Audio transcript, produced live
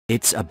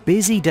It's a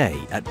busy day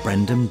at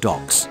Brendam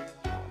Docks.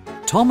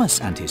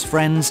 Thomas and his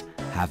friends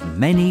have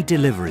many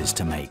deliveries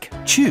to make.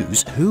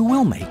 Choose who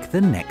will make the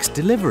next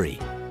delivery.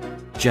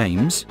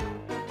 James.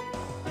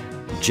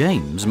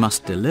 James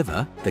must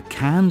deliver the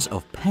cans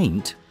of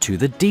paint to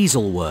the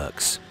diesel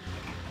works.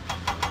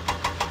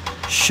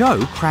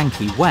 Show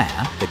Cranky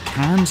where the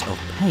cans of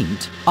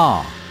paint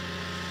are.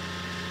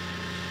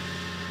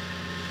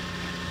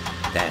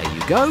 There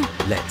you go.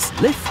 Let's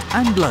lift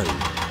and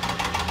load.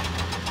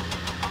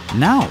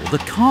 Now the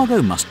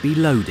cargo must be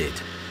loaded.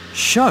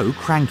 Show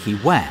Cranky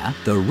where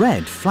the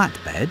red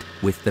flatbed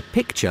with the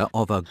picture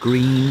of a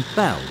green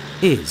bell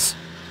is.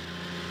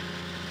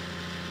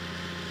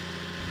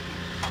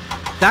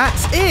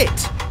 That's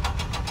it!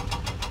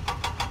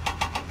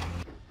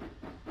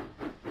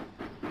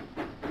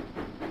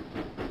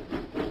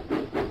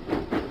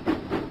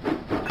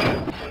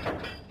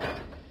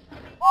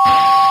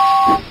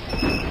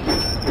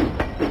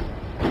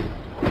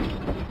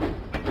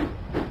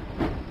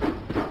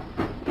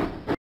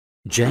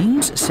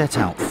 James set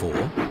out for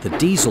the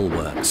diesel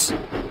works.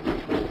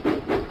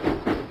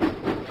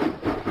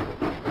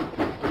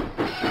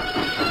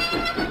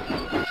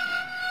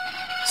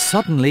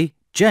 Suddenly,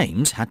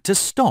 James had to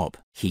stop.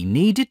 He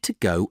needed to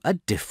go a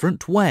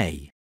different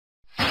way.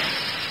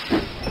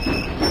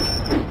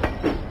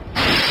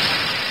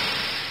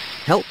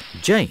 Help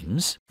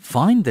James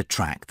find the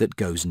track that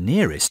goes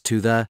nearest to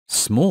the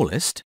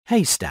smallest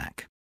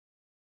haystack.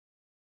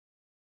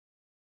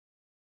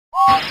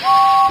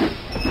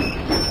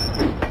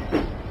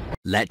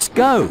 Let's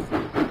go!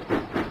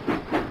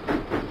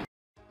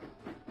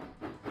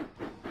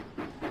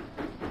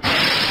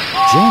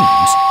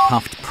 James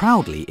puffed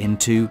proudly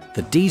into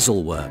the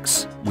diesel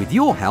works. With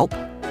your help,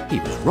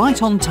 he was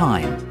right on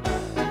time.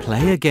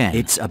 Play again.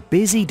 It's a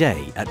busy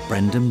day at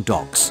Brendam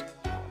Docks.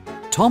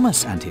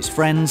 Thomas and his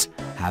friends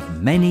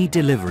have many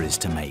deliveries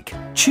to make.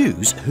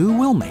 Choose who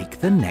will make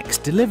the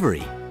next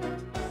delivery.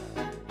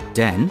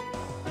 Den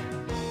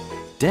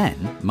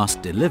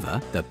must deliver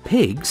the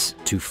pigs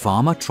to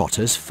Farmer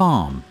Trotter's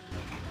farm.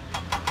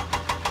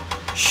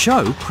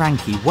 Show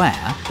Cranky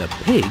where the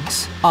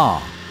pigs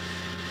are.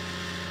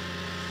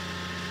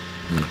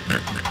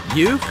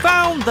 You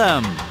found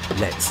them!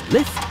 Let's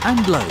lift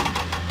and load.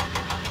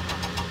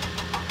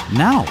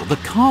 Now the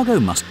cargo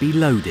must be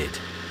loaded.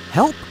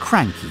 Help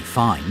Cranky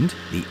find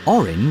the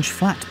orange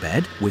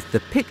flatbed with the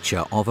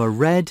picture of a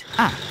red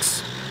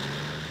axe.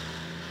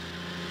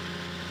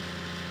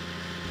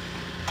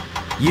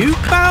 You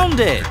found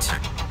it!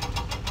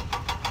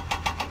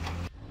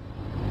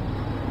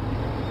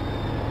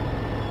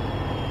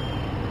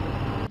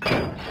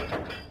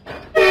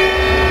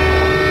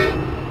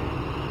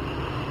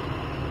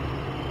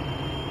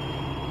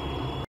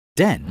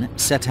 Den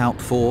set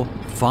out for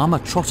Farmer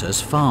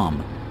Trotter's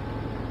farm.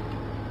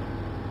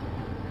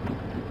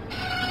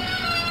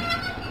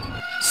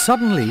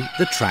 Suddenly,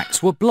 the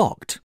tracks were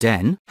blocked.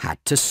 Den had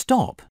to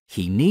stop.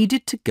 He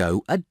needed to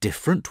go a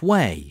different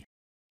way.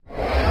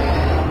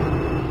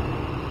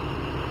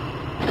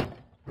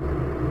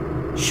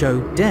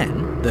 Show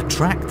Den the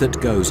track that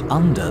goes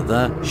under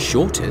the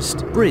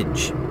shortest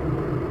bridge.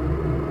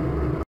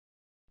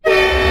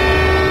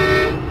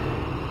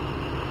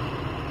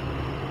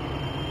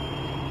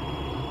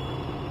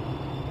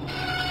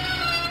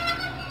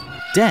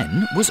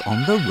 Den was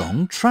on the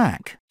wrong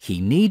track.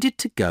 He needed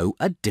to go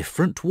a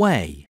different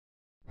way.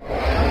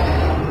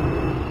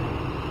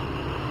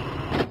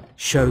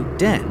 Show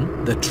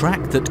Den the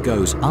track that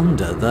goes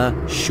under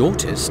the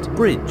shortest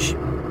bridge.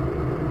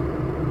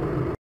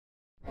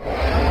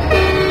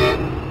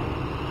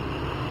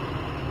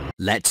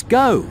 Let's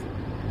go!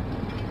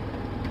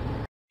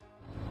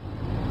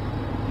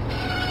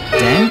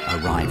 Den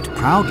arrived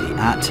proudly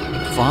at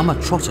Farmer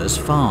Trotter's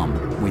farm.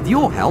 With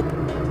your help,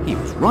 he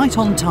was right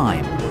on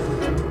time.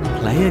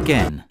 Play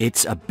again.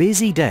 It's a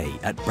busy day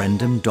at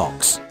Brendam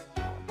Docks.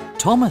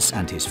 Thomas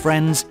and his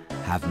friends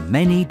have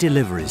many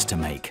deliveries to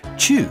make.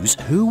 Choose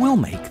who will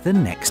make the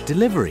next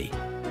delivery.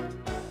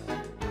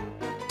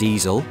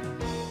 Diesel.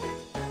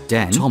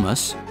 Den.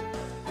 Thomas.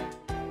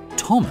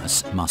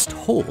 Thomas must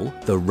haul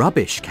the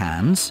rubbish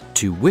cans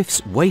to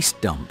Whiff's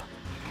waste dump.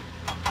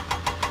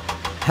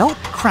 Help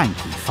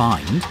Cranky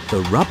find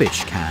the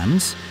rubbish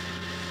cans.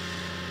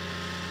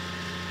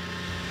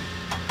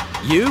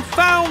 You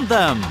found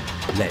them!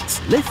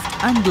 Let's lift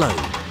and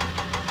load.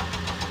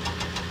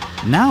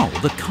 Now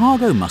the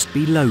cargo must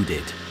be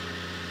loaded.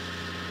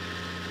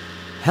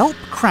 Help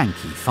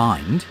Cranky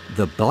find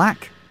the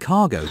black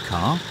cargo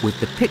car with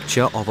the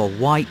picture of a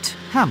white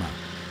hammer.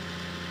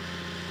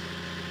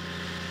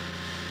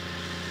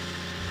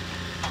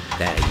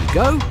 There you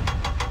go.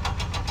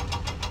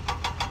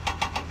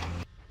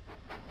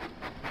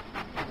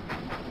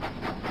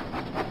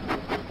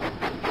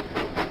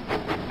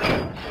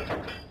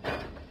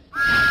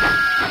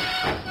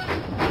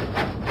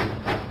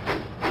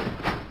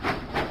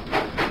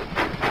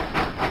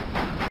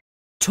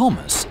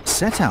 Thomas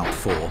set out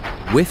for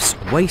Whiff's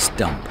waste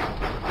dump.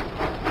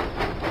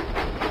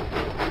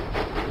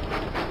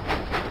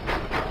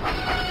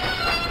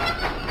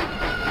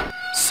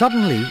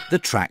 Suddenly, the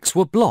tracks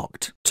were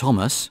blocked.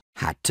 Thomas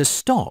had to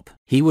stop.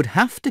 He would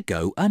have to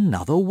go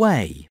another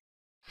way.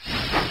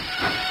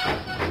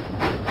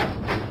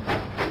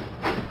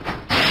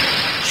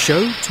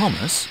 Show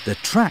Thomas the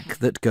track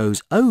that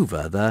goes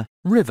over the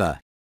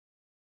river.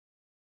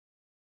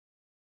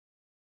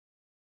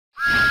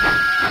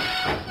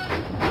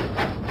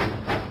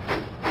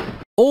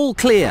 All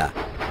clear.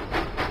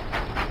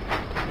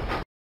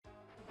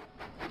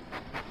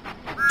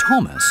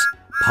 Thomas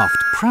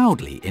puffed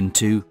proudly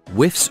into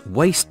Whiff's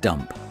waste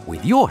dump.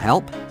 With your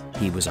help,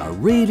 he was a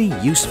really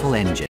useful engine.